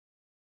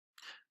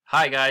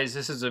Hi guys,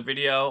 this is a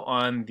video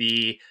on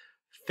the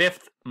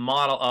fifth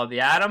model of the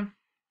atom.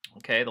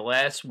 Okay, the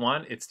last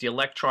one, it's the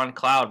electron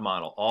cloud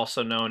model,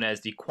 also known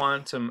as the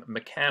quantum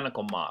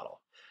mechanical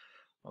model.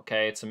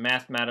 Okay, it's a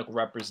mathematical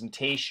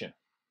representation.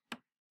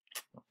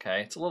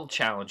 Okay, it's a little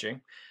challenging,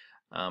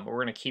 but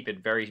we're going to keep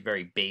it very,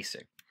 very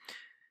basic.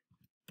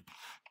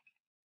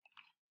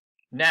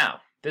 Now,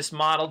 this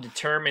model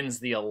determines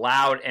the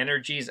allowed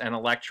energies an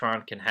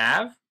electron can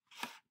have.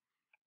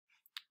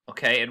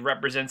 Okay, it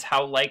represents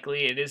how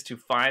likely it is to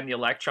find the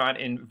electron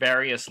in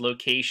various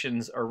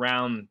locations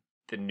around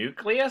the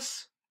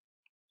nucleus.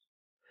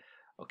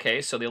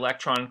 Okay, so the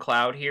electron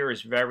cloud here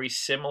is very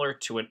similar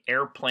to an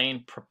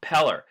airplane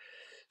propeller.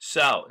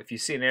 So if you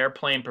see an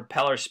airplane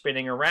propeller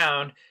spinning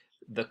around,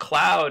 the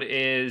cloud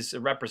is a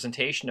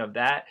representation of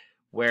that,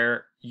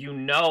 where you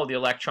know the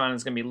electron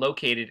is going to be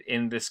located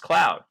in this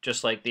cloud,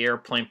 just like the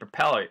airplane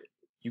propeller.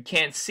 You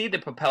can't see the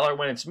propeller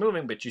when it's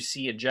moving, but you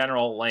see a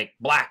general like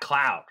black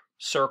cloud.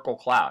 Circle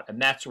cloud, and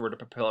that's where the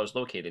propeller is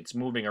located. It's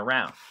moving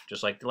around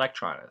just like the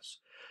electron is.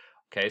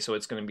 Okay, so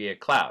it's going to be a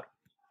cloud.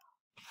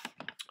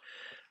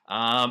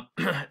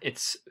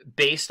 It's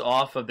based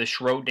off of the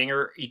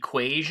Schrodinger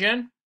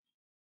equation.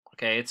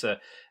 Okay, it's a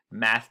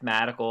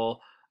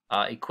mathematical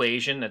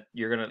equation that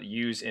you're going to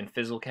use in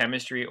physical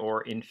chemistry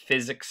or in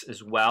physics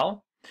as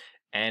well,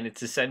 and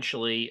it's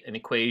essentially an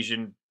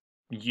equation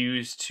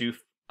used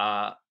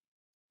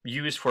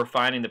for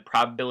finding the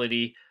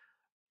probability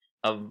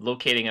of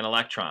locating an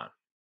electron.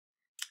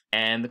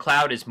 And the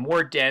cloud is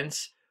more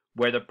dense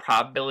where the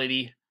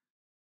probability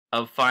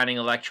of finding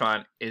an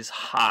electron is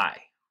high.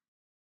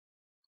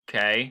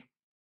 Okay?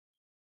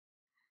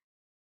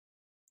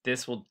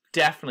 This will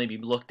definitely be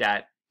looked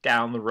at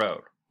down the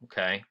road.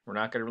 Okay? We're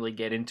not going to really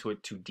get into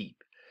it too deep.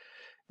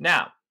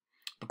 Now,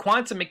 the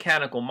quantum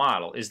mechanical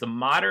model is the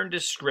modern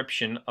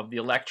description of the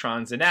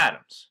electrons in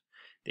atoms.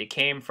 They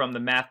came from the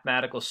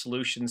mathematical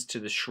solutions to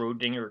the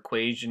Schrodinger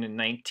equation in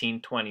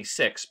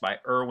 1926 by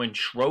Erwin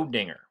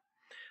Schrodinger.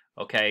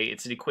 Okay,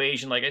 it's an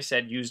equation, like I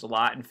said, used a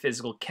lot in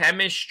physical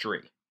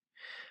chemistry.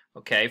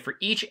 Okay, for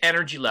each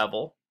energy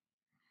level,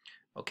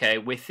 okay,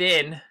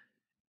 within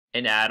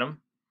an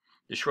atom,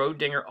 the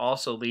Schrodinger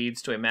also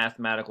leads to a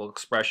mathematical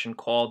expression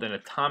called an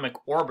atomic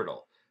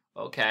orbital.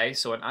 Okay,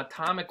 so an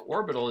atomic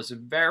orbital is a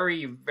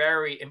very,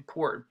 very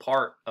important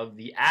part of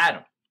the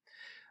atom.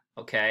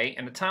 Okay,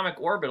 an atomic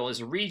orbital is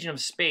a region of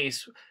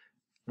space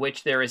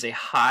which there is a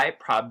high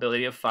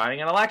probability of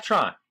finding an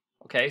electron.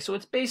 Okay, so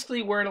it's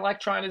basically where an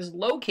electron is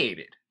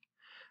located.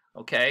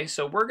 Okay,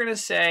 so we're going to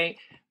say,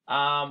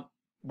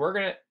 we're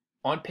going to,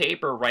 on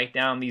paper, write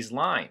down these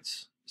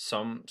lines.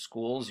 Some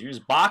schools use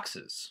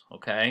boxes.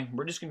 Okay,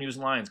 we're just going to use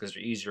lines because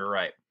they're easier to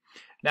write.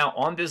 Now,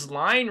 on this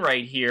line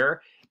right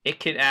here,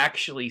 it can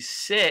actually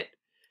sit,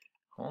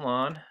 hold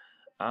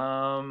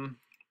on,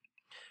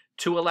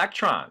 2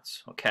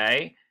 electrons.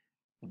 Okay.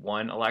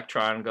 One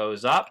electron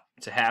goes up,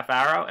 it's a half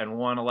arrow, and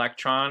one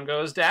electron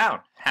goes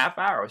down, half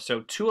arrow. So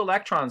 2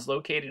 electrons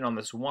located on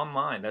this one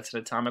line, that's an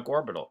atomic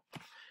orbital.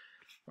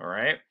 All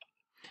right.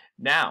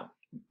 Now,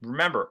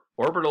 remember,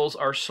 orbitals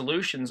are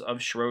solutions of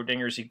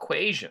Schrodinger's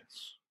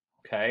equations,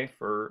 okay,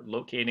 for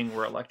locating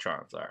where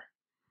electrons are.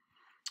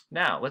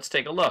 Now, let's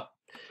take a look.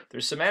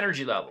 There's some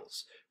energy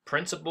levels.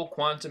 Principal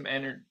quantum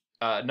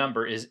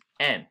number is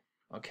n,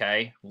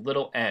 okay,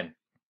 little n.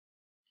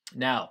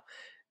 Now,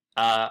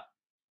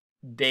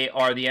 they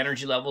are the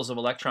energy levels of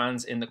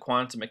electrons in the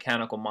quantum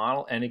mechanical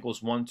model, n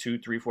equals 1, 2,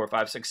 3, 4,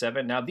 5, 6,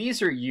 7. Now,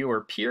 these are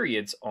your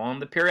periods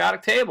on the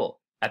periodic table.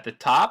 At the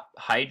top,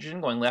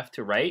 hydrogen going left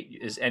to right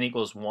is n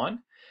equals 1.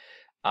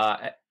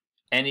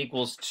 N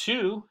equals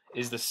 2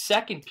 is the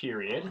second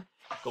period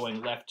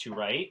going left to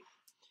right.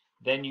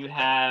 Then you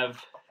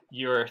have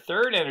your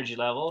third energy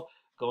level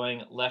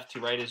going left to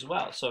right as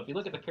well. So if you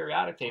look at the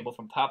periodic table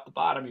from top to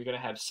bottom, you're going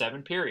to have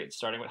 7 periods,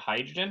 starting with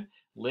hydrogen,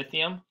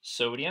 lithium,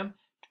 sodium,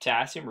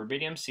 potassium,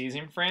 rubidium,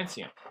 cesium,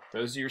 francium.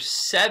 Those are your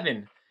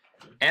 7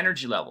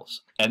 energy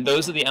levels. And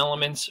those are the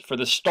elements for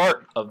the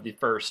start of the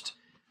first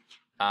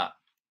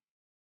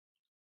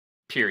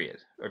period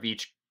of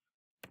each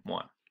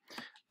one.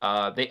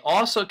 They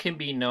also can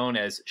be known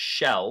as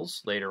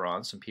shells later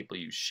on. Some people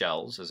use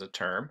shells as a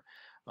term.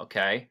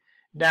 Okay.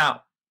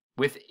 Now,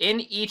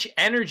 within each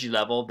energy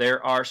level,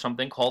 there are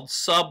something called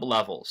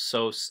sublevels.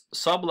 So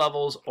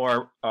sublevels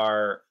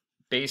are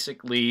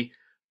basically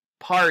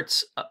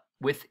parts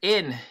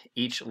within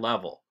each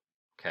level,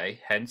 okay?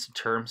 Hence the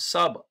term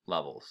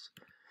sublevels.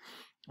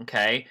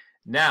 Okay,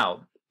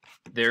 now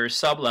there's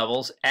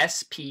sublevels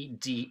S, P,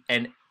 D,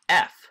 and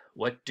F.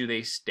 What do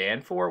they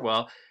stand for?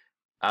 Well,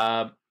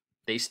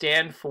 they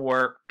stand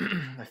for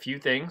a few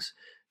things.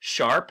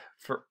 Sharp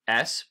for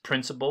S,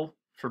 principal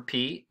for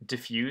P,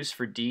 diffuse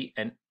for D,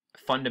 and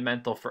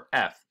fundamental for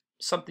F.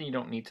 Something you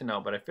don't need to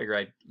know, but I figure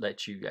I'd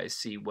let you guys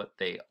see what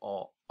they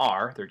all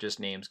are. They're just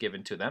names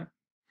given to them.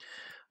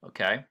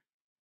 Okay.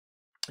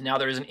 Now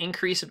there's an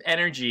increase of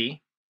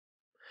energy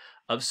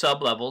of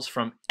sublevels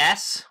from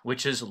S,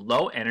 which is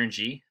low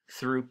energy,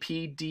 through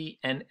P, D,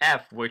 and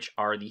F, which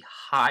are the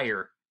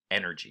higher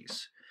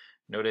energies.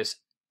 Notice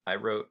I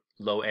wrote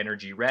low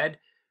energy red,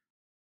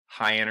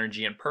 high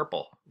energy in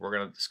purple. We're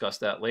going to discuss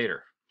that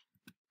later.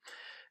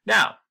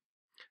 Now,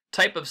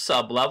 type of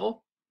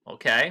sublevel,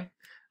 okay?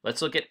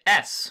 Let's look at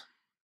S.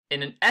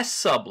 In an S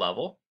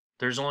sublevel,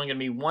 there's only going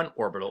to be one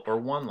orbital or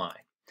one line.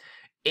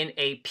 In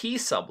a P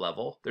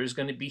sublevel, there's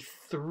going to be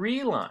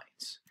 3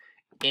 lines.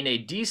 In a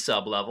D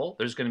sublevel,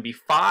 there's going to be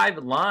 5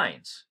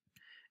 lines.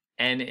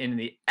 And in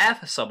the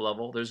F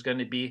sublevel, there's going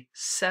to be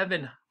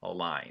 7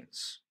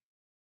 lines.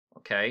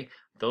 Okay?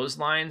 Those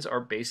lines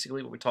are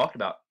basically what we talked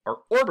about, are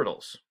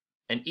orbitals.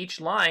 And each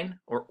line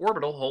or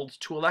orbital holds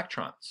 2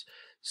 electrons.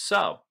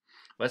 So,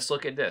 let's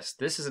look at this.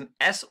 This is an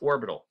S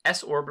orbital.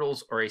 S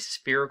orbitals are a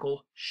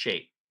spherical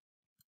shape.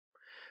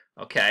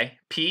 Okay?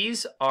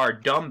 P's are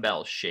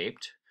dumbbell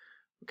shaped.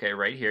 Okay,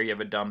 right here you have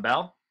a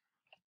dumbbell.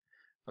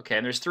 Okay,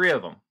 and there's 3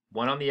 of them.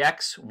 One on the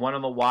X, one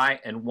on the Y,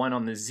 and one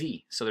on the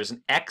Z. So there's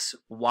an X,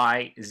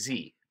 Y,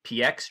 Z.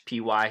 PX,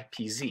 PY,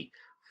 PZ.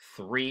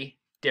 3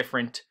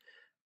 different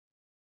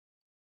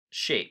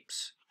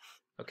shapes.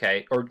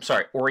 Okay, or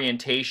sorry,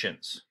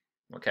 orientations.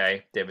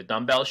 Okay, they have a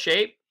dumbbell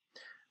shape,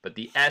 but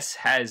the S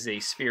has a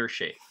sphere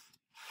shape.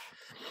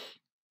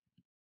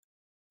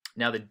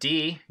 Now the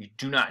D, you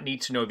do not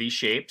need to know these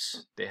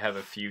shapes. They have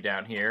a few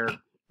down here,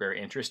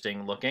 very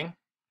interesting looking.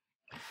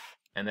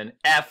 And then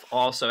F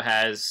also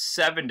has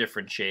 7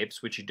 different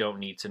shapes, which you don't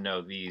need to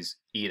know these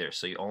either.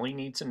 So you only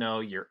need to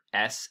know your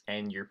S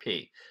and your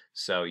P.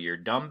 So your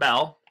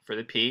dumbbell for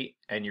the P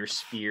and your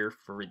sphere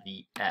for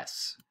the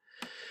S.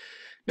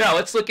 Now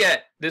let's look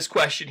at this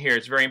question here.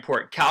 It's very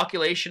important.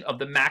 Calculation of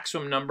the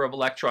maximum number of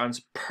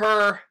electrons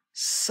per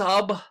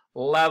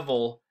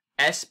sub-level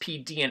S, P,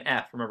 D, and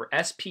F. Remember,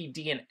 S, P,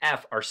 D, and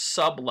F are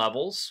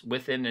sub-levels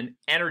within an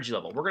energy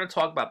level. We're going to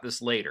talk about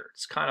this later.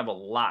 It's kind of a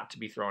lot to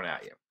be thrown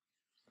at you.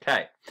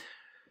 Okay,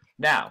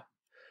 now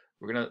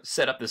we're going to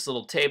set up this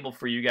little table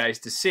for you guys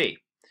to see.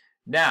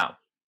 Now,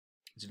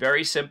 it's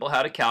very simple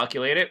how to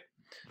calculate it.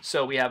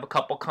 So we have a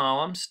couple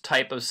columns,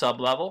 type of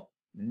sublevel,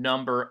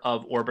 number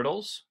of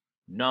orbitals,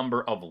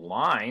 number of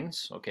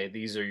lines, okay,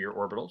 these are your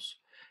orbitals,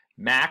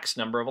 max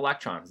number of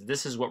electrons.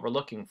 This is what we're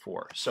looking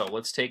for. So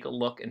let's take a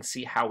look and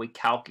see how we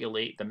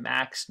calculate the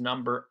max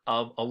number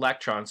of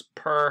electrons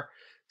per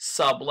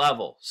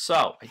sublevel.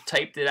 So I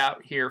typed it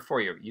out here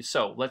for you.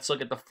 So let's look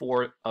at the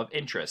 4 of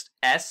interest.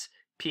 S,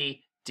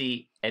 P,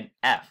 D, and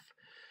F.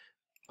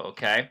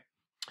 Okay.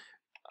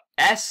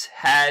 S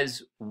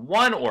has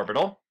 1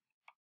 orbital,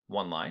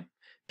 1 line.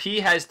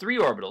 P has 3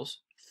 orbitals,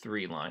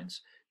 3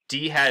 lines.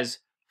 D has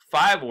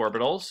 5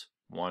 orbitals,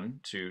 1,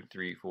 2,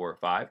 3, 4,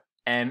 5.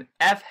 And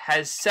F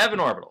has 7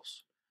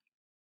 orbitals.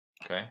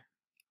 Okay.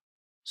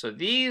 So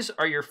these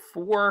are your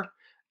 4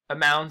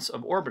 amounts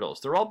of orbitals.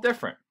 They're all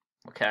different.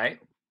 Okay.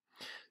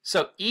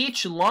 So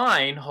each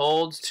line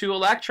holds 2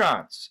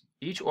 electrons.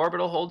 Each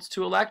orbital holds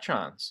 2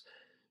 electrons.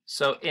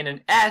 So in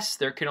an S,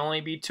 there can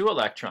only be 2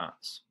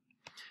 electrons.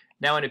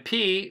 Now in a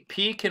P,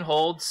 P can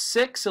hold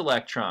 6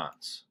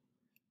 electrons.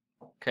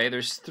 Okay,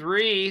 there's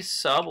 3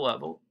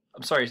 orbitals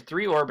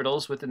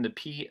within the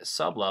P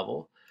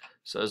sublevel.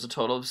 So there's a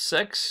total of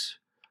 6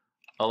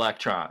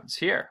 electrons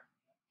here.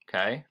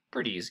 Okay,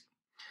 pretty easy.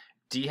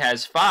 D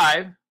has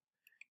 5.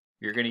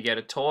 You're going to get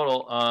a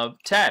total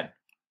of 10.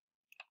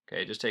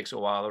 Okay, it just takes a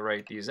while to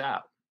write these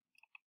out.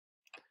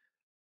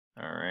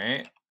 All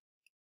right.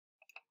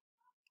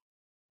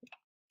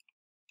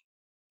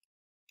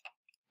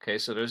 Okay,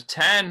 so there's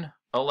 10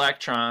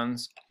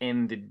 electrons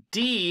in the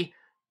D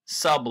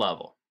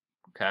sublevel.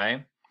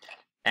 Okay,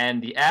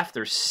 and the F,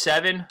 there's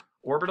 7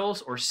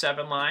 orbitals or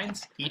 7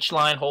 lines. Each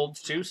line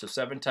holds 2, so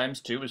 7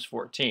 times 2 is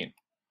 14.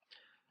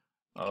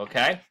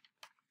 Okay,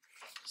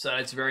 so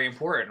that's very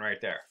important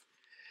right there.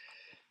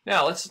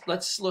 Now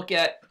let's look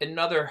at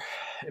another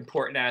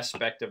important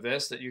aspect of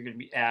this that you're going to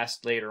be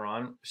asked later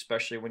on,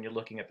 especially when you're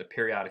looking at the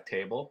periodic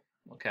table.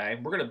 Okay,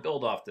 we're going to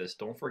build off this,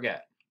 don't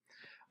forget.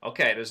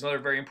 Okay, there's another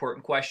very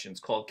important question. It's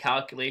called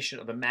calculation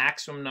of the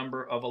maximum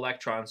number of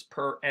electrons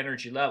per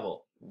energy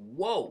level.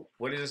 Whoa,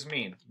 what does this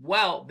mean?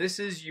 Well, this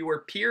is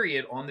your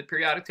period on the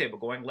periodic table,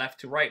 going left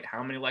to right.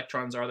 How many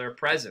electrons are there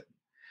present?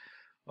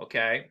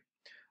 Okay,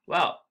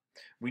 well,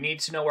 we need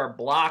to know our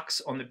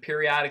blocks on the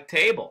periodic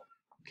table.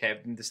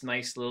 Okay, this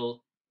nice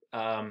little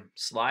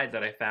slide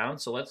that I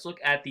found. So let's look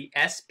at the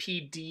S, P,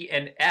 D,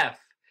 and F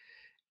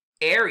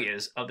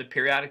areas of the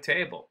periodic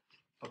table.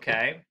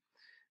 Okay,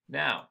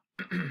 now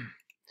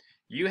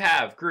you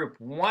have group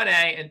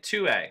 1A and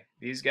 2A.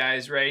 These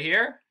guys right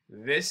here,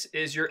 this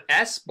is your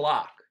S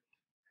block.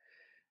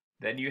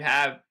 Then you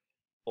have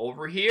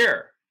over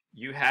here,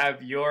 you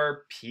have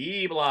your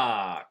P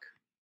block.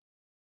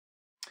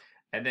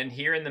 And then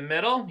here in the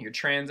middle, your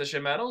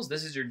transition metals,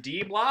 this is your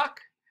D block.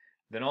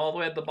 Then all the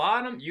way at the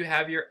bottom, you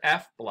have your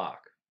F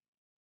block.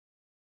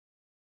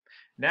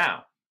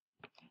 Now,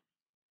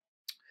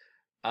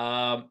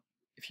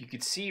 if you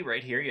could see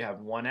right here, you have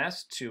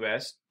 1S,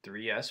 2S,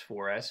 3S,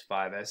 4S,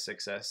 5S,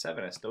 6S,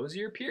 7S. Those are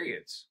your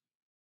periods.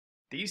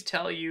 These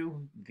tell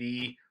you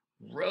the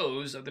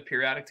rows of the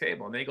periodic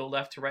table, and they go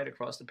left to right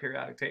across the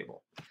periodic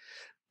table.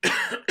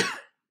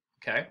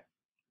 Okay?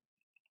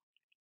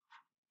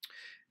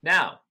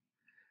 Now,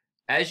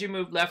 as you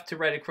move left to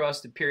right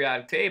across the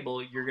periodic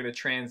table, you're going to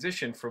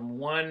transition from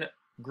one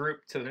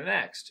group to the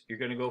next. You're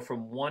going to go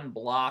from one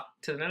block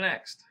to the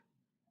next.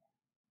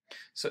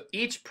 So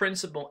each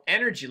principal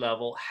energy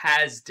level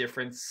has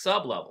different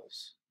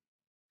sublevels.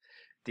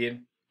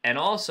 And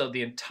also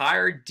the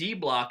entire D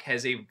block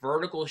has a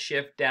vertical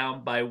shift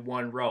down by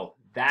one row.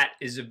 That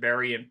is a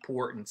very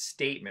important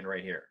statement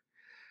right here.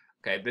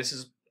 Okay, this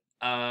is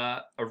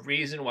a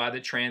reason why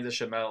the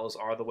transition metals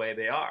are the way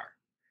they are,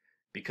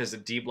 because the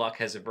D block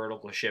has a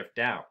vertical shift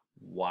down.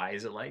 Why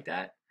is it like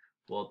that?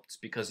 Well, it's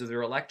because of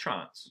their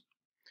electrons.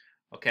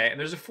 Okay, and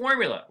there's a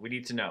formula we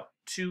need to know,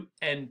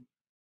 2n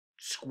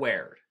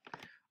squared.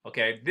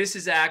 Okay, this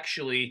is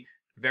actually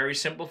a very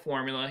simple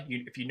formula.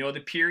 If you know the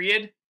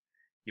period,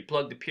 you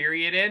plug the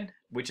period in,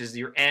 which is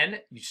your n,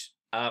 you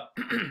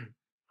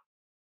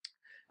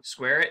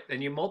square it,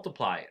 then you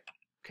multiply it.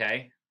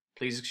 Okay,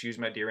 please excuse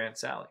my dear Aunt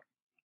Sally.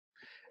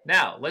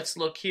 Now, let's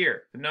look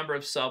here, the number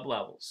of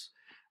sublevels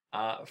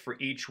for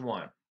each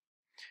one.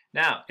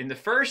 Now, in the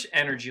first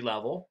energy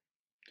level,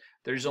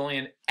 there's only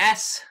an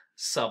S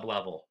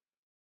sublevel.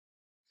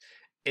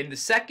 In the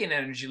second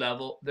energy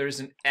level, there's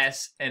an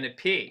S and a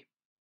P.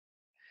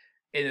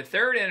 In the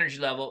third energy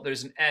level,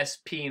 there's an S,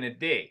 P, and a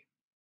D.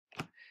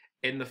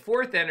 In the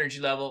fourth energy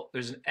level,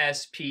 there's an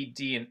S, P,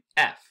 D, and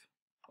F.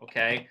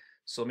 Okay,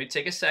 so let me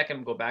take a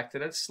second, go back to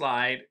that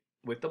slide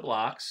with the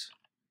blocks.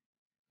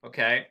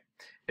 Okay,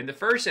 in the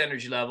first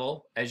energy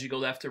level, as you go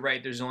left to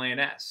right, there's only an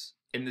S.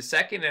 In the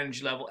second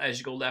energy level, as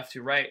you go left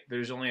to right,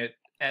 there's only an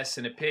S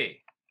and a P.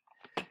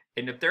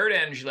 In the third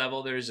energy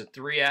level, there's a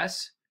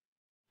 3S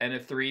and a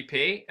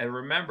 3P. And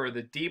remember,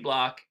 the D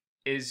block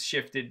is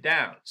shifted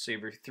down. So you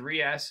have your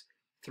 3S,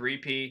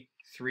 3P,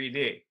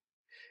 3D.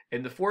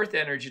 In the fourth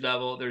energy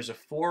level, there's a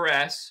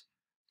 4S,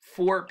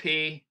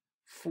 4P,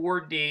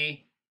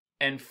 4D,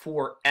 and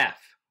 4F.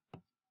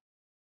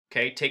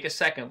 Okay, take a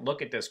second,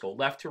 look at this, go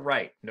left to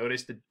right.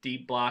 Notice the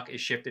D block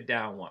is shifted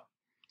down one.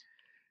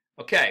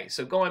 Okay,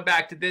 so going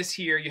back to this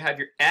here, you have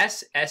your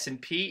S, S and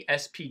P,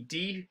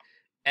 SPD,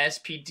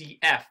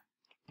 SPDF.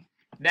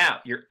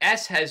 Now, your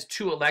S has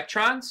 2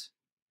 electrons.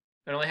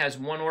 It only has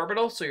 1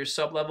 orbital, so your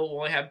sublevel will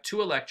only have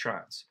 2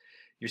 electrons.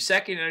 Your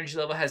second energy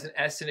level has an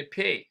S and a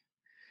P.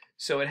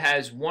 So it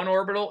has 1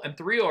 orbital and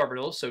 3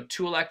 orbitals, so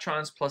 2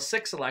 electrons plus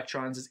 6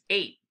 electrons is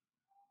 8.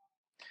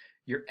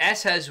 Your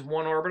S has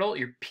 1 orbital,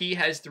 your P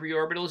has 3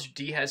 orbitals, your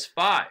D has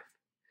 5.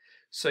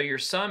 So your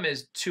sum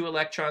is 2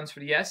 electrons for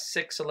the S,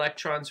 6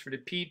 electrons for the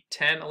P,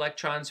 10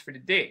 electrons for the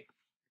D,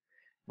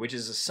 which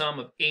is a sum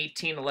of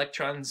 18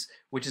 electrons,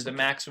 which is the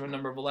maximum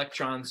number of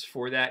electrons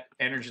for that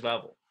energy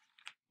level.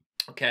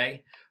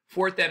 Okay,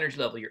 fourth energy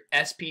level, your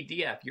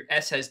SPDF. Your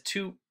S has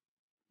 2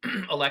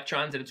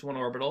 electrons in its 1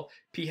 orbital,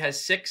 P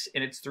has 6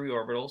 in its 3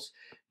 orbitals,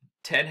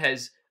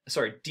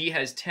 D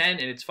has 10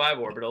 in its 5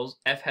 orbitals,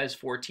 F has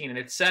 14 in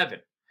its 7.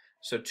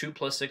 So 2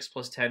 plus 6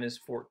 plus 10 is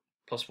 4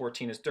 plus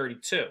 14 is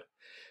 32.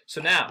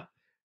 So now,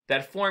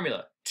 that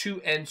formula,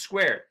 2n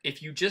squared,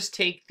 if you just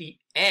take the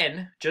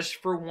n, just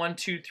for 1,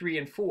 2, 3,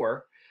 and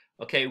 4,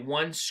 okay,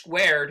 1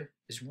 squared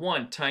is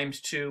 1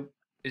 times 2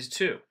 is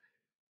 2.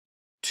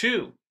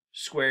 2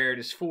 squared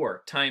is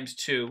 4 times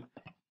 2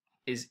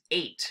 is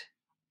 8.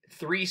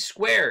 3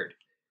 squared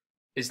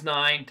is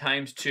 9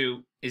 times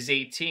 2 is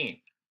 18.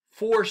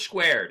 4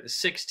 squared is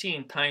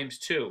 16 times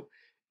 2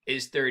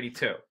 is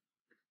 32.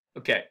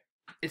 Okay,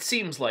 it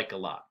seems like a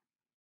lot.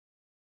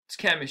 It's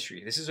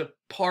chemistry. This is a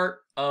part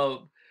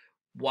of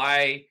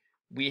why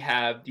we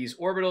have these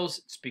orbitals.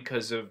 It's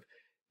because of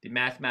the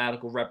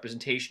mathematical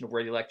representation of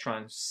where the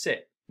electrons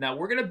sit. Now,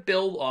 we're going to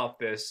build off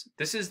this.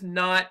 This is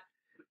not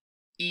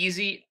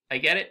easy, I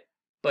get it,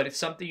 but it's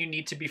something you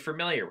need to be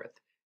familiar with.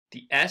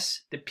 The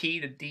S, the P,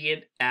 the D,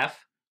 and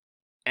F,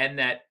 and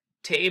that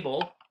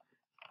table,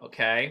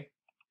 okay,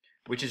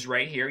 which is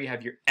right here. You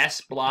have your S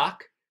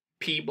block,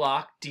 P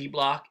block, D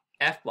block,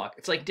 F block.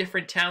 It's like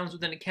different towns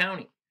within a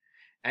county.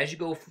 As you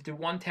go through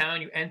one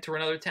town, you enter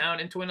another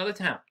town into another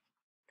town.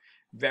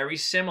 Very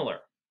similar,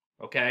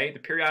 okay? The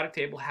periodic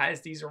table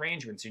has these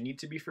arrangements. You need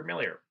to be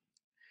familiar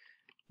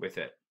with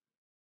it,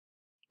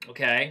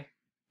 okay?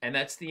 And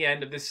that's the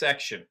end of this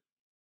section.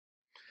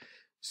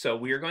 So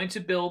we are going to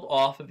build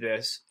off of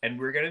this, and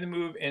we're going to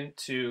move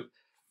into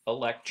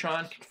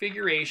electron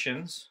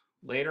configurations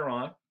later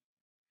on,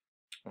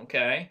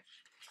 okay?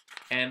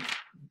 And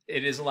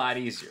it is a lot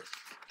easier.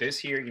 This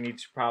here, you need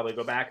to probably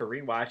go back or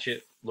rewatch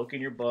it, look in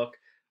your book,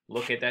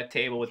 look at that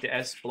table with the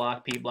S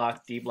block, P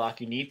block, D block.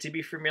 You need to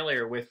be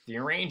familiar with the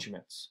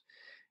arrangements.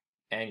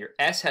 And your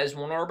S has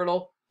 1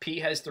 orbital, P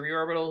has 3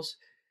 orbitals,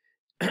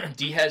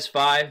 D has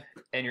 5,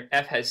 and your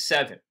F has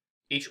 7.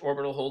 Each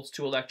orbital holds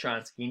 2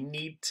 electrons. You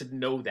need to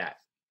know that.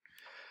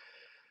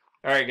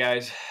 All right,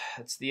 guys,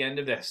 that's the end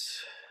of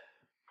this.